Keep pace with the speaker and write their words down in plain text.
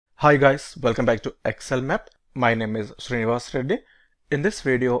Hi guys, welcome back to Excel Map. My name is Srinivas Reddy. In this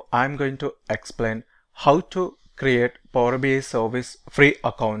video, I'm going to explain how to create Power BI service free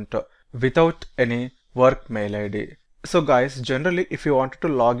account without any work mail ID. So guys, generally if you wanted to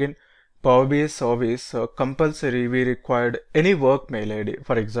log in Power BI service, compulsory we required any work mail ID.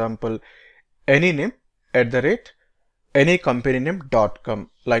 For example, any name @ any company name.com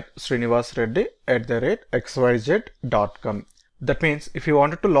like Srinivas Reddy @xyz.com. That means if you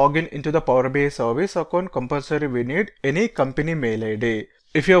wanted to log in into the Power BI service account, compulsory we need any company mail ID.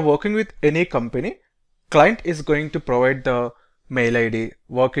 If you are working with any company, client is going to provide the mail ID,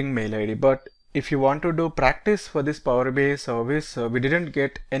 working mail ID. But if you want to do practice for this Power BI service, we didn't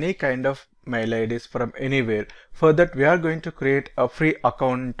get any kind of mail IDs from anywhere. For that, we are going to create a free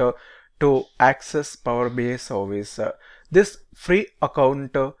account to access Power BI service. This free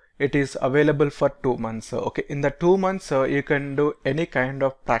account it is available for 2 months. Okay, in the 2 months you can do any kind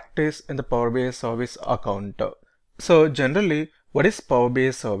of practice in the Power BI service account. So generally, what is Power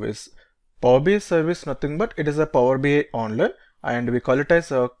BI service? Power BI service nothing but it is a Power BI online, and we call it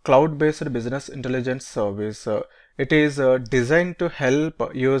as a cloud-based business intelligence service. It is designed to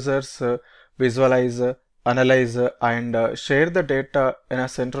help users visualize, analyze and share the data in a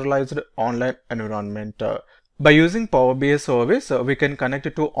centralized online environment. By using Power BI service, we can connect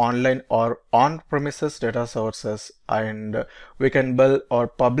it to online or on-premises data sources, and we can build or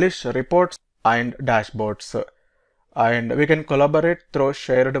publish reports and dashboards, and we can collaborate through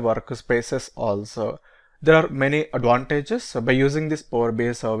shared workspaces also. There are many advantages by using this Power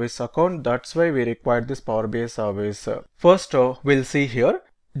BI service account. That's why we require this Power BI service. First, we'll see here.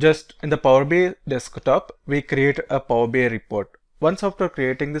 Just in the Power BI desktop, we create a Power BI report. Once after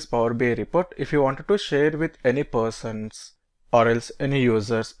creating this Power BI report, if you wanted to share with any persons or else any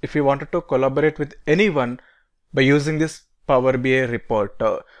users, if you wanted to collaborate with anyone by using this Power BI report,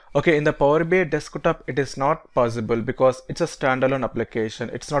 okay, in the Power BI desktop, it is not possible because it's a standalone application.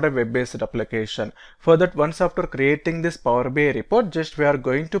 It's not a web-based application. For that, once after creating this Power BI report, just we are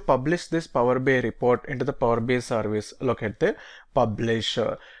going to publish this Power BI report into the Power BI service. Look at the publish.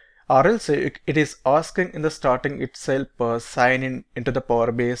 Or else it is asking in the starting itself sign in into the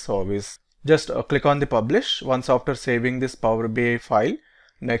Power BI service. Just click on the publish once after saving this Power BI file.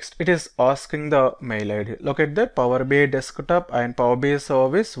 Next, it is asking the mail ID. Look at that, Power BI desktop and Power BI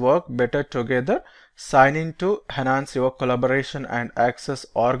service work better together. Sign in to enhance your collaboration and access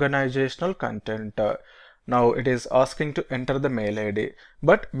organizational content. Now it is asking to enter the mail ID,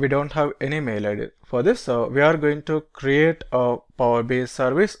 but we don't have any mail ID. For this, we are going to create a Power BI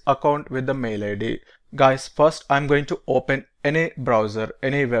service account with the mail ID. Guys, first I'm going to open any browser,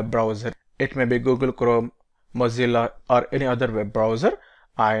 any web browser. It may be Google Chrome, Mozilla or any other web browser.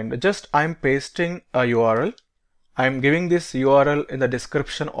 And just I'm pasting a URL. I'm giving this URL in the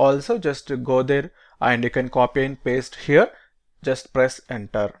description also. Just go there and you can copy and paste here. Just press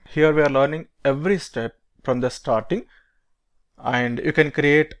enter. Here we are learning every step from the starting, and you can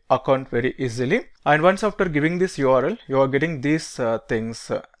create account very easily. And once after giving this URL, you are getting these things.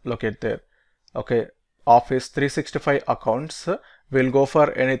 Look at there. Okay, Office 365 accounts will go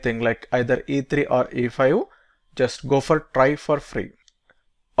for anything like either E3 or E5. Just go for try for free.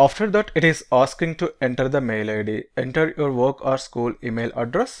 After that, it is asking to enter the mail ID. Enter your work or school email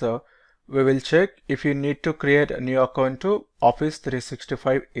address. We will check if you need to create a new account to Office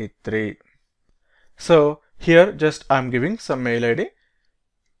 365 E3. So here just I'm giving some mail ID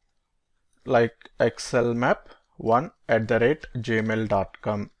like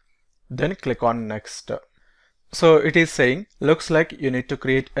excelmap1@gmail.com. Then click on next. So it is saying looks like you need to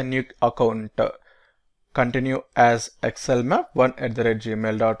create a new account. Continue as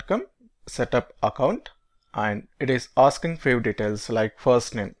excelmap1@gmail.com, set up account, and it is asking few details like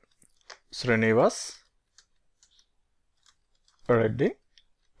first name Srinivas Reddy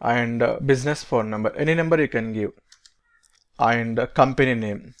and business phone number, any number you can give, and company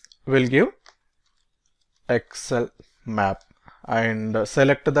name will give Excel map, and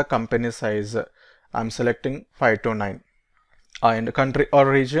select the company size. I'm selecting 529, and country or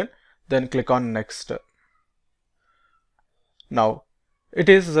region, then click on next. Now it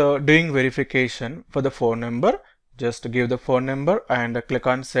is doing verification for the phone number. Just give the phone number and click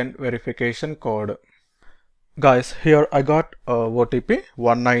on send verification code. Guys, here I got OTP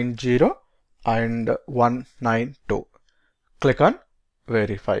 190 and 192. Click on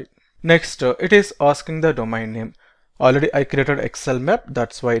verify. Next, it is asking the domain name. Already I created Excel map,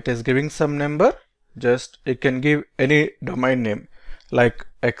 that's why it is giving some number. Just you can give any domain name like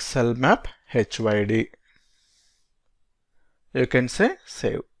Excel map HYD. You can say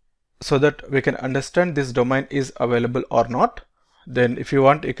save so that we can understand this domain is available or not. Then if you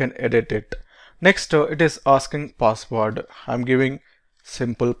want, you can edit it. Next, it is asking password. I'm giving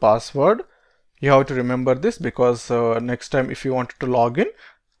simple password. You have to remember this because next time if you want to log in,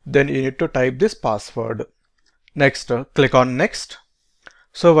 then you need to type this password. Next, click on next.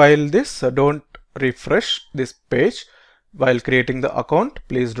 So while this, don't refresh this page. While creating the account,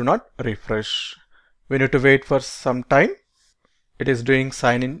 please do not refresh. We need to wait for some time. It is doing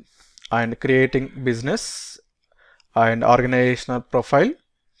sign in and creating business and organizational profile.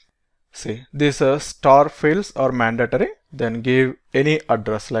 See, these star fields are mandatory. Then give any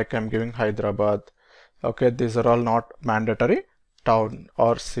address, like I'm giving Hyderabad. Okay, these are all not mandatory. Town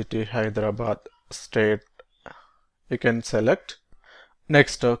or city, Hyderabad, state, you can select.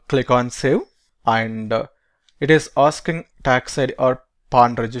 Next, click on save, and it is asking tax ID or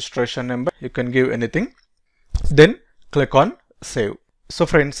PAN registration number. You can give anything. Then click on save. So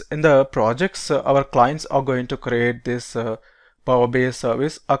friends, in the projects, our clients are going to create this Power BI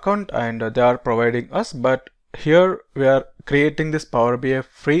service account, and they are providing us, but here we are creating this Power BI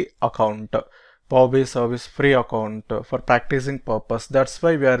free account, Power BI service free account for practicing purpose. That's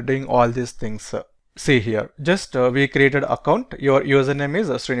why we are doing all these things. See here, just we created account. Your username is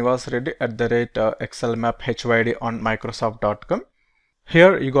srinivasreddy@excelmaphyd on microsoft.com.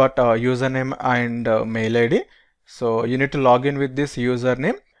 Here you got a username and mail ID. So you need to log in with this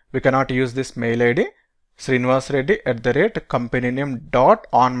username. We cannot use this mail ID.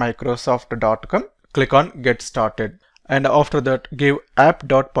 srinivasreddy@companyname.onmicrosoft.com. Click on get started. And after that, give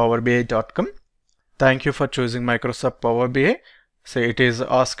app.powerbi.com. Thank you for choosing Microsoft Power BI. So it is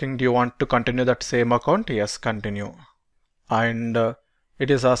asking, do you want to continue that same account? Yes, continue. And it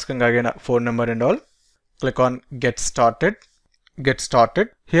is asking again a phone number and all. Click on get started. Get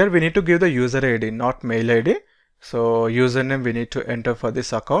started. Here we need to give the user ID, not mail ID. So username we need to enter for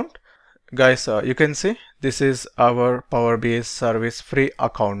this account. Guys, you can see this is our Power BI service free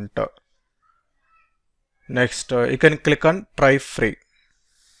account. Next, you can click on try free.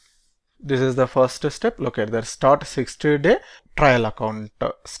 This is the first step. Look at that, start 60-day trial account,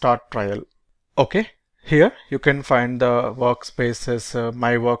 start trial. Okay, here you can find the workspaces,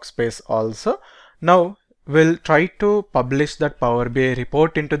 my workspace also. Now we'll try to publish that Power BI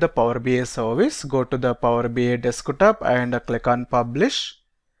report into the Power BI service. Go to the Power BI desktop and click on publish,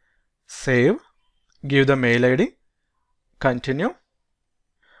 save, give the mail ID, continue.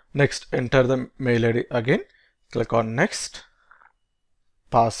 Next, enter the mail ID again, click on next,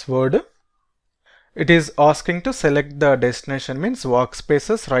 password. It is asking to select the destination, means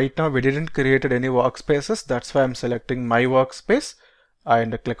workspaces. Right now we didn't create any workspaces, that's why I'm selecting my workspace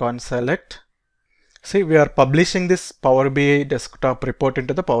and click on select. See, we are publishing this Power BI desktop report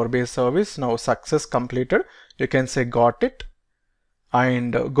into the Power BI service. Now success completed. You can say got it,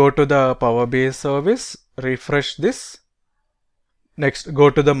 and go to the Power BI service, refresh this. Next, go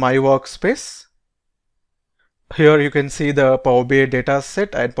to the my workspace. Here you can see the Power BI data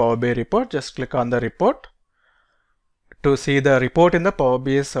set and Power BI report. Just click on the report to see the report in the Power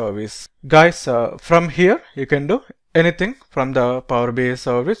BI service. Guys, from here you can do anything from the Power BI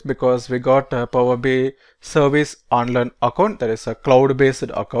service, because we got a Power BI service online account, that is a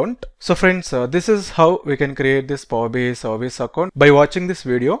cloud-based account. So friends, this is how we can create this Power BI service account. By watching this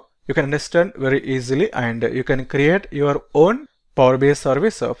video, you can understand very easily, and you can create your own Power BI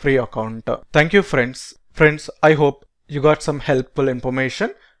service free account. Thank you friends. Friends, I hope you got some helpful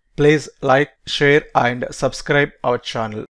information. Please like, share and subscribe our channel.